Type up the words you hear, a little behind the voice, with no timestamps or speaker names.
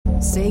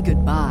Say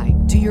goodbye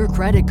to your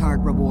credit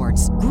card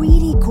rewards.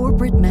 Greedy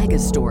corporate mega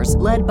stores,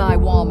 led by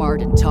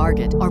Walmart and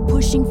Target, are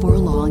pushing for a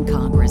law in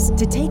Congress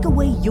to take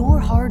away your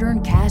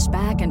hard-earned cash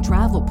back and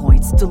travel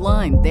points to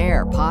line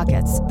their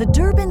pockets. The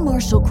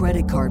Durbin-Marshall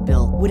credit card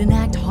bill would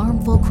enact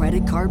harmful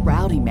credit card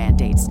routing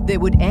mandates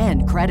that would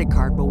end credit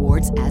card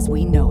rewards as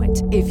we know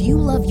it. If you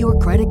love your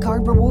credit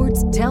card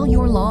rewards, tell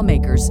your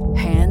lawmakers,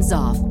 hands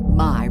off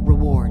my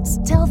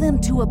rewards. Tell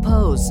them to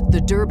oppose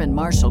the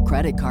Durbin-Marshall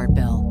credit card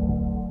bill.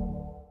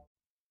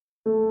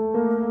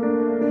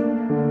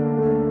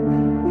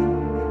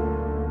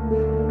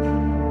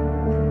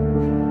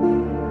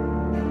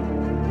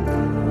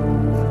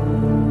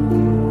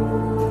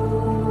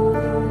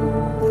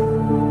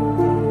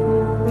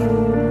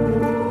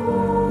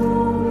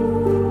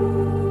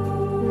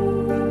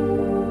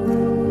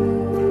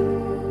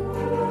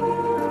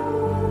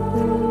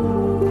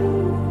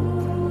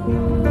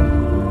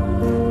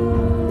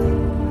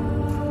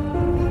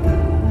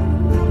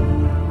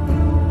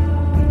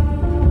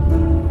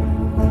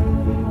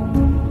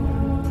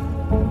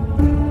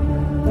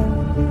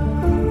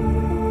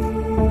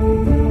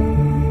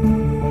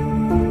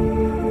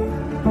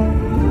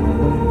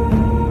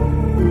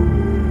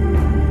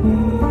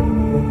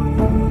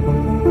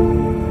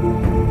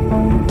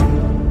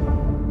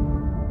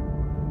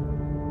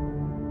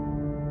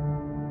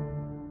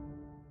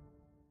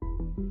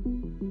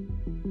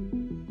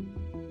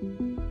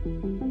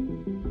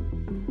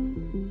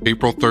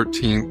 April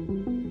 13th,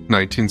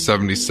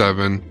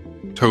 1977,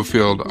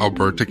 Tofield,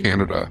 Alberta,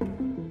 Canada.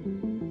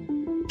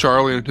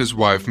 Charlie and his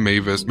wife,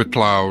 Mavis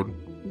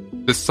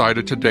McLeod,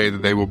 decided today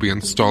that they will be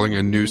installing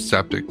a new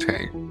septic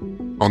tank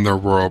on their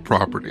rural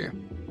property.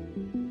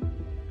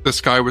 The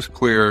sky was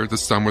clear, the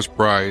sun was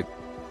bright,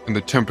 and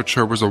the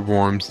temperature was a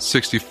warm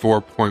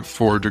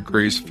 64.4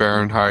 degrees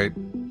Fahrenheit,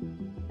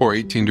 or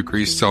 18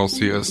 degrees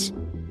Celsius.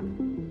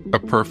 A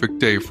perfect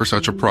day for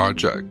such a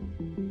project,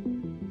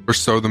 or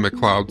so the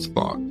McLeods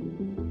thought.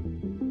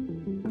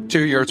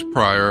 2 years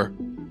prior,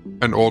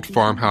 an old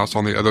farmhouse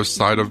on the other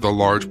side of the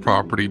large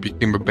property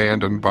became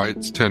abandoned by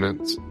its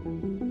tenants.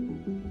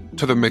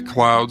 To the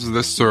McLeods,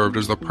 this served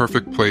as the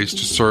perfect place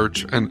to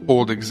search an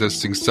old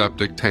existing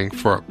septic tank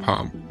for a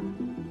pump.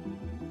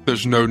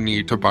 There's no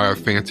need to buy a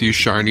fancy,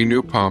 shiny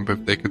new pump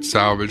if they could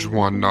salvage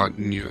one not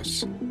in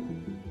use.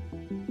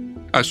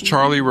 As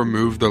Charlie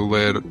removed the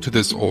lid to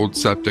this old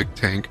septic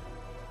tank,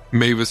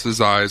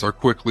 Mavis's eyes are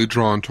quickly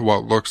drawn to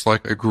what looks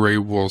like a gray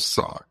wool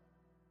sock.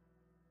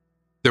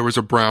 There was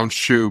a brown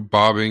shoe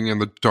bobbing in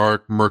the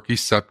dark, murky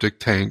septic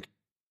tank,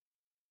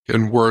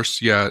 and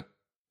worse yet,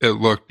 it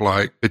looked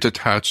like it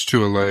attached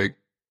to a leg.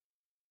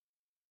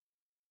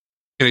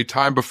 In a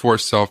time before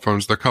cell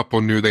phones, the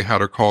couple knew they had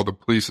to call the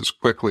police as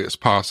quickly as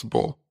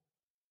possible.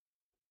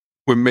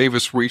 When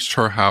Mavis reached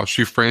her house,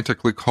 she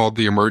frantically called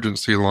the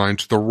emergency line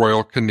to the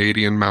Royal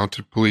Canadian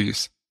Mounted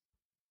Police,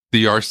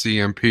 the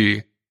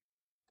RCMP.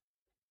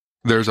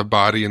 There's a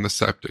body in the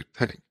septic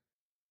tank.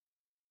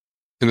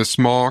 In the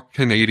small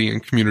Canadian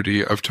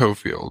community of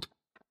Tofield,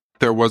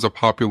 there was a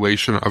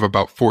population of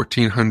about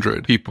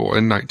 1,400 people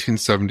in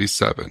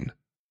 1977.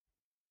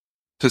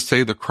 To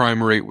say the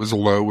crime rate was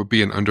low would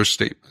be an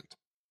understatement.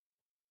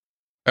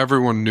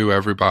 Everyone knew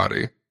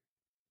everybody,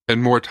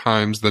 and more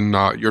times than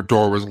not, your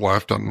door was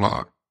left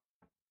unlocked.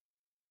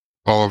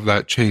 All of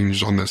that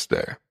changed on this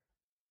day.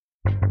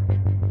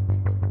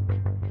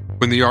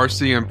 When the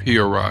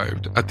RCMP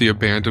arrived at the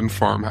abandoned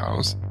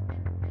farmhouse,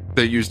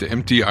 they used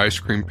empty ice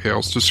cream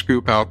pails to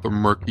scoop out the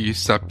murky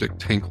septic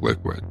tank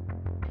liquid.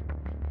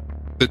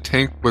 The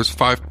tank was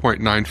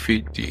 5.9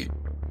 feet deep,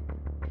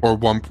 or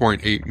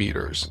 1.8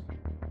 meters,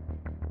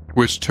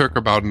 which took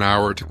about an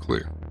hour to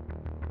clear.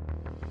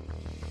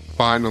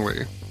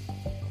 Finally,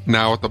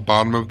 now at the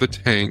bottom of the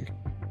tank,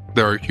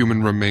 there are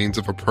human remains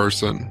of a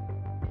person.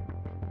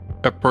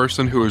 A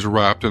person who is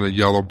wrapped in a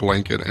yellow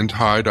blanket and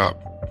tied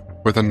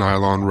up with a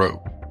nylon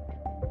rope.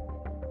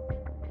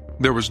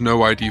 There was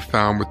no ID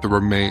found with the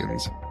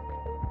remains,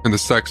 and the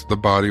sex of the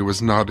body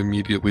was not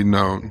immediately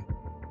known.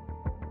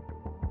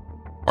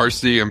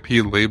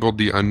 RCMP labeled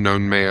the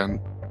unknown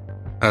man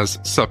as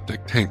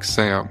Septic Tank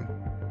Sam.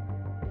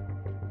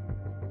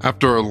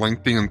 After a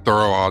lengthy and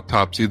thorough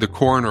autopsy, the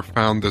coroner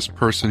found this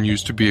person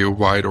used to be a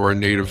white or a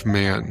native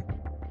man,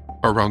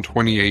 around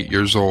 28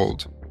 years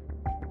old.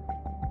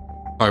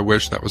 I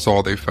wish that was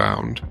all they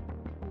found.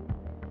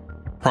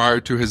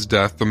 Prior to his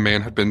death, the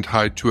man had been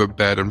tied to a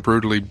bed and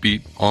brutally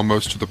beat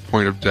almost to the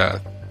point of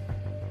death.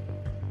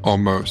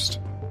 Almost.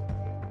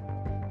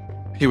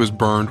 He was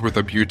burned with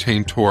a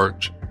butane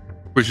torch,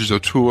 which is a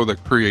tool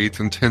that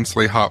creates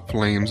intensely hot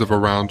flames of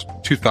around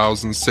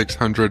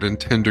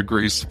 2,610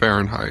 degrees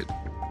Fahrenheit,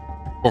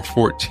 or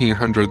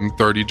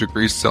 1,430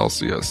 degrees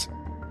Celsius,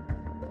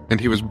 and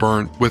he was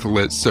burnt with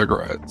lit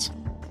cigarettes.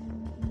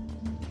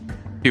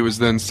 He was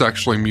then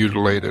sexually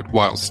mutilated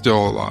while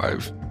still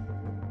alive,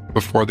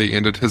 before they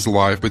ended his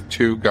life with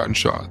 2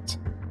 gunshots,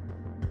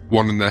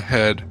 one in the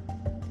head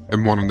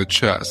and one in the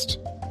chest.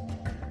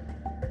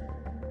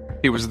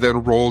 He was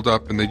then rolled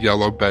up in the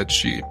yellow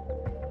bedsheet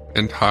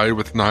and tied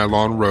with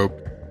nylon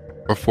rope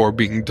before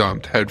being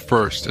dumped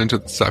headfirst into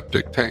the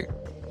septic tank.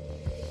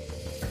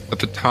 At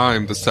the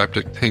time, the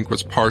septic tank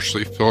was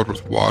partially filled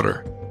with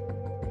water.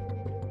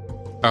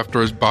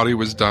 After his body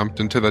was dumped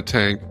into the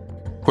tank,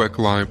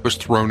 quicklime was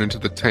thrown into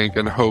the tank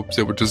in hopes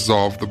it would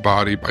dissolve the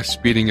body by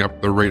speeding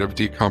up the rate of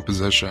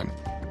decomposition.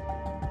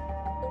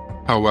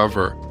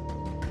 However,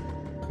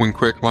 when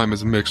quicklime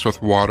is mixed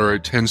with water,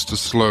 it tends to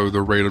slow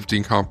the rate of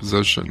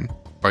decomposition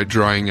by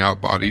drying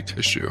out body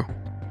tissue.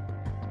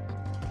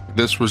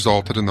 This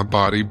resulted in the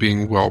body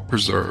being well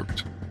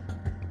preserved.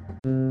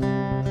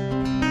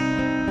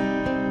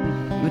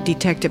 A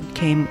detective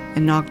came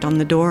and knocked on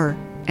the door,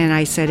 and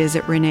I said, "Is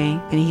it Renee?"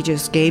 And he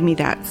just gave me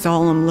that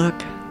solemn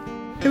look.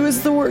 It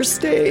was the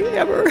worst day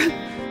ever.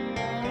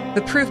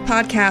 The Proof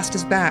podcast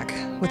is back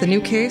with a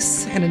new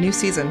case and a new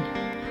season.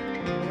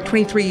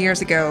 23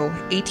 years ago,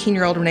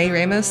 18-year-old Renee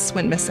Ramos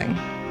went missing.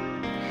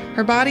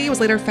 Her body was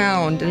later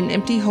found in an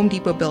empty Home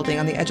Depot building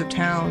on the edge of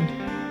town.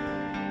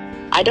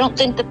 I don't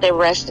think that they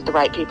arrested the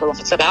right people.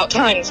 It's about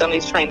time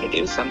somebody's trying to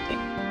do something.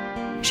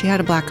 She had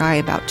a black eye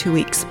about 2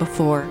 weeks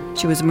before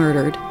she was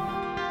murdered.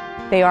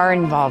 They are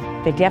involved.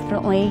 They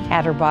definitely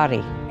had her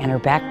body and her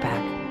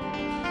backpack.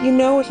 You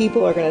know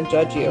people are going to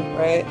judge you,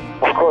 right?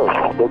 Of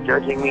course. They're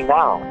judging me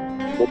now.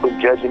 They've been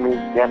judging me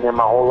damn near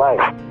my whole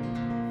life.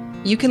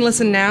 You can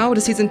listen now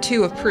to Season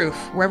 2 of Proof,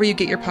 wherever you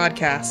get your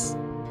podcasts,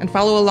 and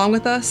follow along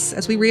with us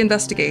as we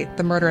reinvestigate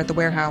the murder at the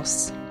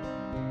warehouse.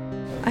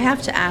 I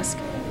have to ask,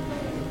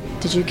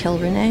 did you kill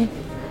Renee?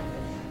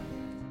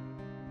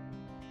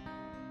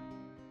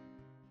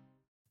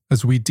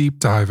 As we deep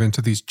dive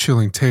into these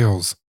chilling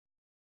tales,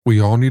 we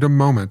all need a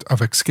moment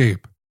of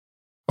escape,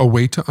 a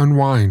way to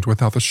unwind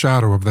without the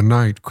shadow of the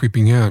night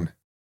creeping in.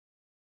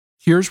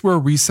 Here's where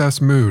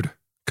Recess Mood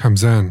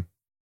comes in.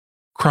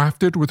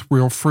 Crafted with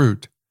real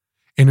fruit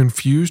and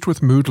infused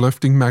with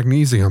mood-lifting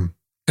magnesium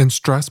and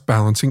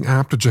stress-balancing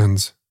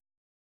adaptogens,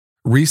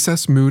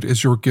 Recess Mood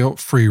is your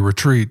guilt-free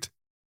retreat.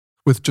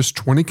 With just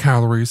 20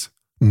 calories,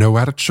 no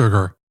added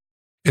sugar,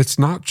 it's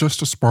not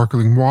just a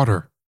sparkling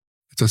water.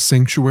 It's a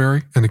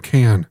sanctuary in a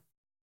can.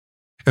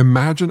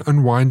 Imagine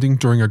unwinding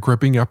during a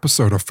gripping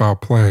episode of Foul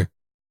Play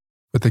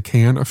with a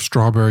can of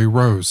strawberry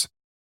rose,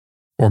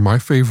 or my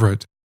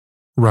favorite,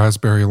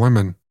 raspberry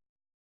lemon,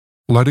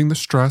 letting the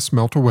stress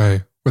melt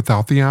away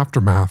without the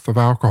aftermath of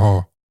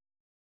alcohol.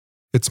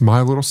 It's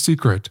my little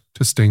secret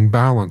to staying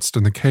balanced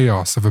in the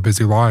chaos of a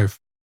busy life.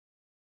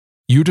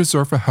 You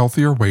deserve a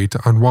healthier way to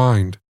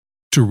unwind,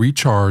 to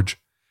recharge,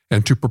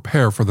 and to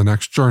prepare for the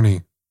next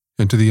journey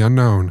into the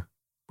unknown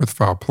with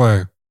Foul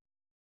Play.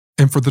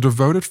 And for the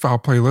devoted Foul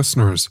Play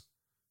listeners,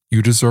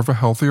 you deserve a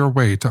healthier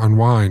way to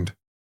unwind.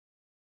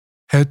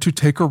 Head to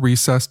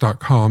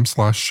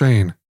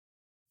takearecess.com/Shane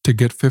to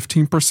get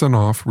 15%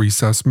 off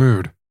Recess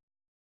Mood,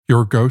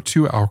 your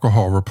go-to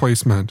alcohol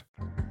replacement.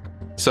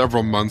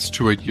 Several months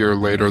to a year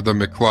later, the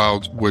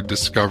McLeods would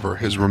discover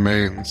his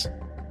remains.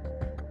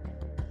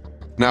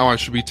 Now I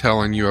should be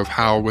telling you of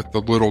how, with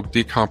the little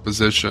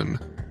decomposition,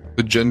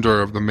 the gender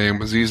of the man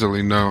was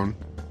easily known.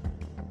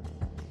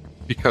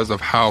 Because of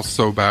how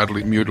so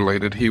badly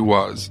mutilated he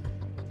was,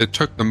 it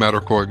took the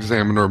medical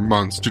examiner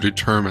months to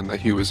determine that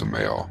he was a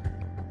male.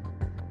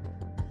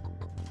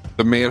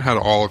 The man had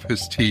all of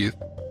his teeth.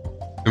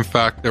 In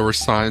fact, there were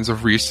signs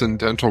of recent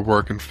dental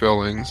work and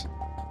fillings.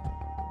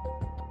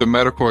 The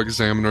medical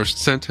examiner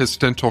sent his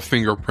dental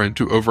fingerprint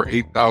to over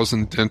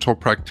 8,000 dental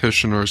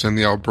practitioners in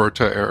the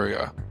Alberta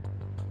area.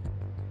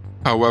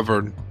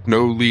 However,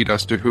 no lead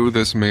as to who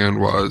this man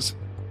was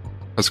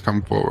has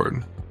come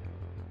forward.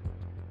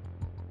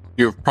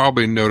 You have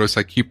probably noticed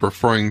I keep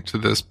referring to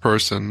this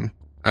person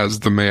as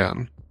the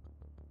man.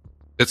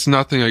 It's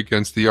nothing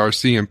against the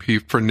RCMP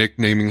for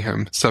nicknaming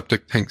him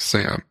Septic Tank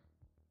Sam.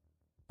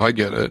 I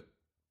get it.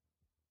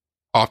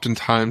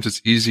 Oftentimes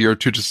it's easier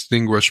to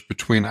distinguish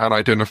between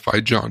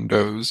unidentified John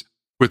Does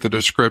with a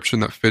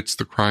description that fits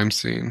the crime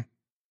scene.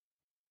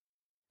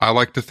 I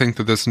like to think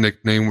that this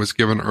nickname was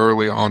given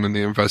early on in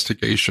the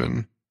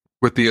investigation,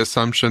 with the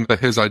assumption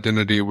that his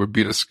identity would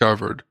be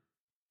discovered,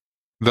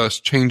 thus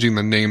changing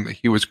the name that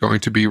he was going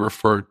to be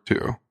referred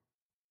to.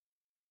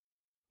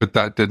 But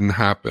that didn't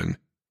happen.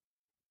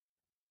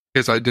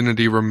 His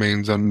identity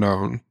remains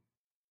unknown.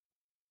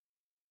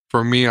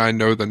 For me, I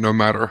know that no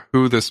matter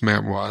who this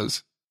man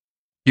was,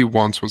 he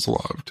once was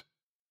loved.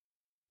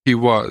 He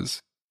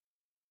was.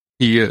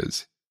 He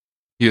is.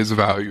 He is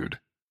valued.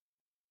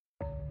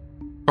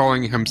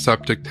 Calling him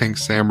Septic Tank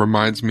Sam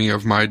reminds me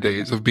of my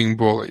days of being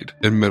bullied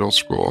in middle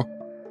school,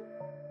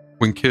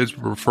 when kids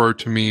would refer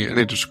to me in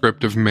a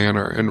descriptive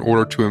manner in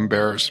order to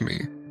embarrass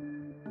me,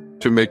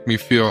 to make me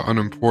feel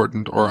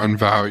unimportant or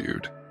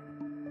unvalued.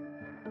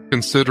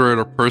 Consider it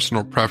a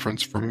personal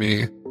preference for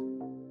me,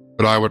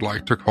 but I would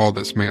like to call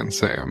this man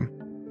Sam.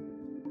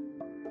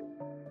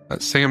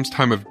 At Sam's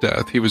time of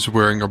death, he was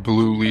wearing a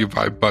blue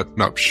Levi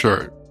button-up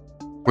shirt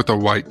with a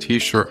white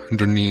t-shirt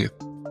underneath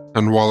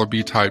and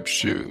wallaby-type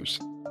shoes.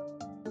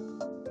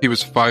 He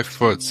was 5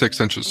 foot 6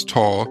 inches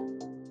tall,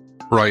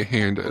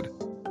 right-handed,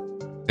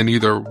 and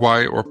either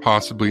white or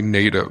possibly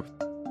native,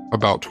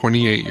 about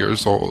 28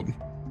 years old.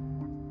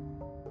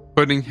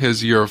 putting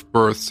his year of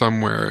birth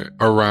somewhere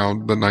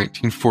around the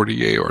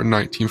 1948 or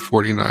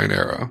 1949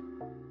 era.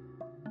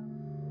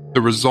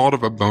 The result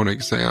of a bone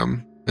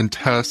exam and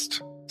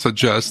test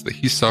suggests that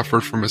he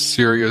suffered from a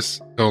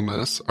serious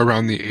illness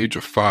around the age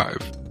of 5.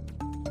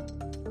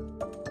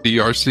 The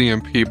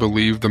RCMP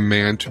believed the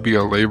man to be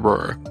a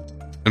laborer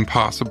and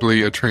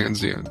possibly a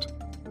transient.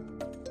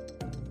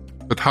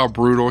 With how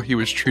brutal he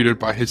was treated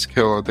by his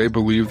killer, they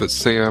believed that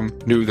Sam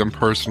knew them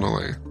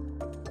personally.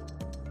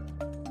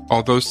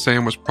 Although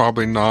Sam was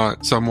probably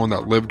not someone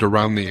that lived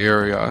around the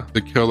area,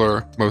 the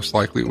killer most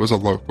likely was a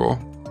local.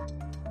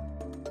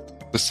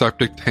 The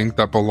septic tank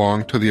that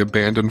belonged to the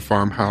abandoned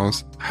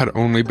farmhouse had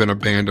only been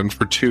abandoned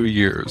for 2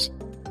 years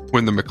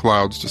when the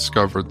McLeods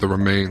discovered the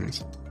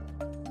remains.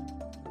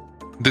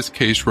 This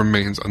case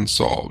remains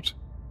unsolved,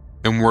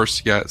 and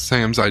worse yet,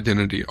 Sam's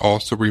identity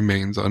also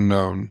remains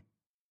unknown.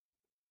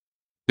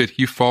 Did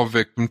he fall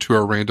victim to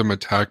a random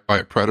attack by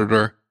a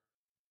predator?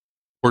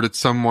 Or did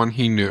someone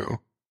he knew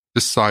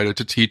decided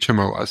to teach him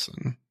a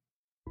lesson?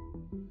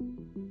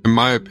 In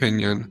my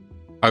opinion,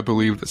 I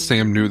believe that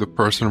Sam knew the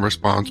person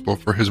responsible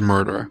for his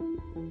murder.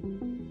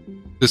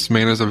 This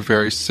man is a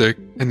very sick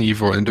and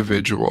evil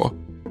individual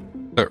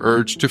that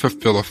urged to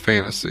fulfill a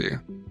fantasy,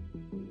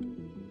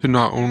 to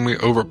not only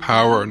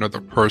overpower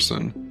another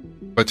person,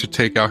 but to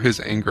take out his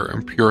anger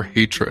and pure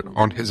hatred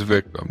on his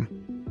victim.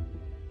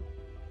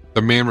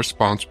 The man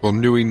responsible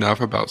knew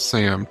enough about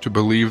Sam to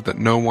believe that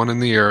no one in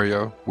the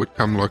area would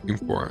come looking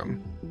for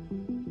him,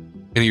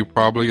 and he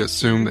probably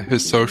assumed that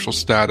his social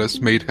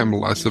status made him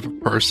less of a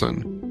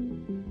person.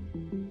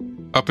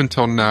 Up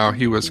until now,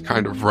 he was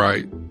kind of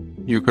right,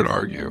 you could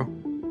argue.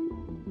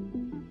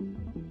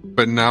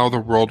 But now the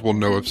world will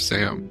know of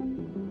Sam,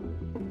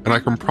 and I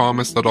can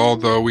promise that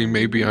although we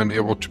may be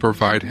unable to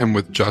provide him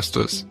with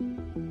justice,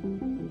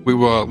 we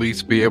will at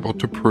least be able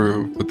to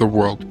prove that the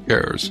world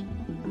cares.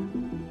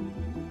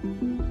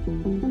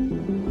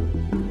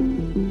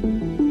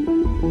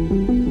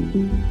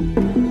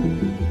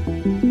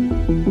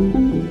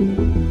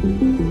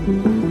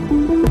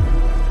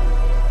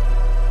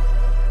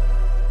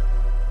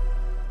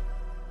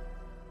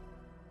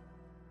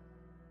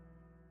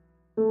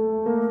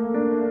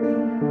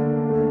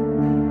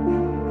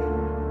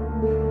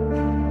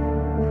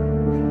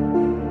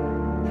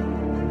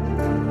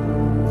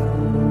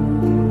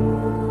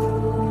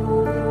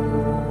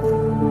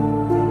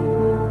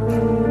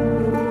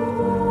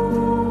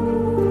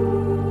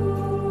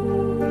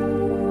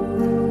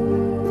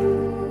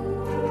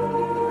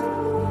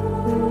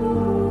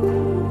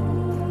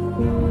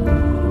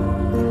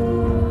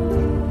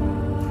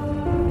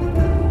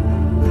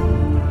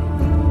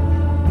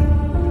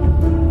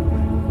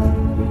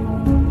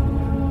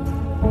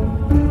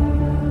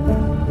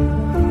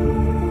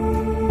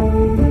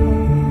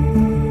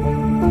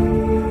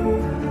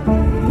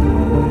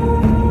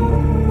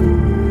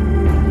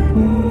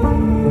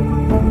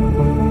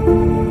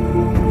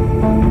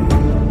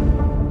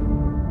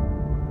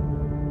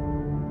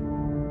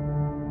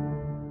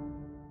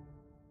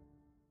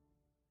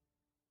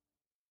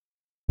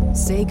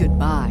 Say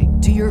goodbye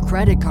to your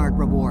credit card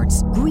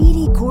rewards.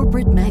 Greedy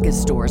corporate mega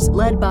stores,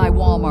 led by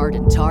Walmart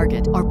and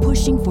Target, are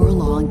pushing for a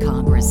law in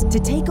Congress to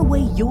take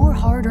away your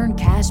hard-earned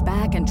cash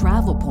back and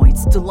travel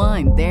points to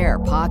line their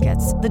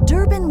pockets. The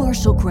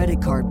Durbin-Marshall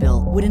credit card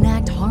bill would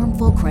enact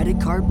harmful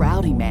credit card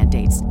routing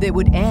mandates that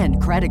would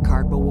end credit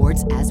card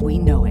rewards as we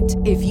know it.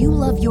 If you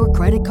love your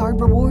credit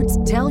card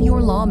rewards, tell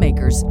your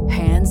lawmakers,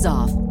 hands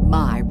off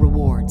my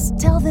rewards.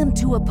 Tell them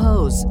to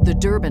oppose the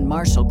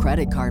Durbin-Marshall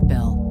credit card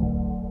bill.